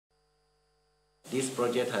This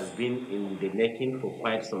project has been in the making for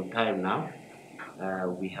quite some time now.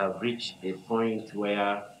 We have reached a point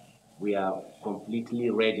where we are completely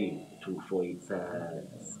ready for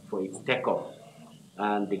its takeoff.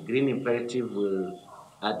 And the Green Imperative will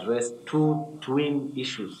address two twin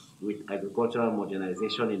issues with agricultural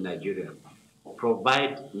modernization in Nigeria: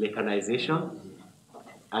 provide mechanization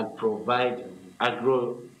and provide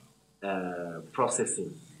agro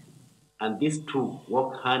processing. And these two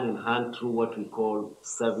work hand in hand through what we call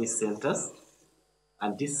service centers.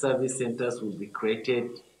 And these service centers will be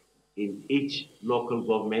created in each local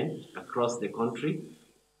government across the country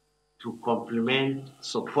to complement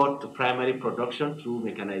support to primary production through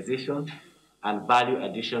mechanization and value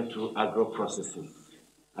addition through agro processing.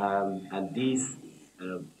 And this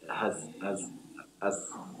as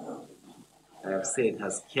I have said,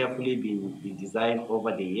 has carefully been designed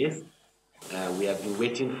over the years. We have been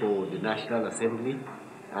waiting for the National Assembly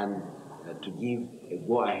and to give a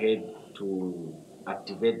go ahead to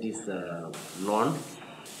activate this loan,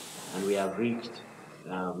 and we have reached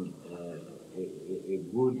a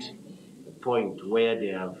good point where they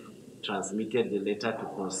have transmitted the letter to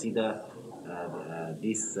consider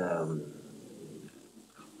this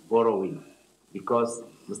borrowing, because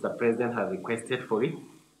Mr. President has requested for it,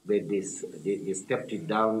 but they stepped it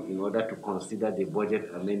down in order to consider the budget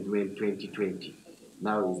amendment 2020.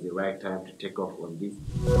 Now is the right time to take off on this.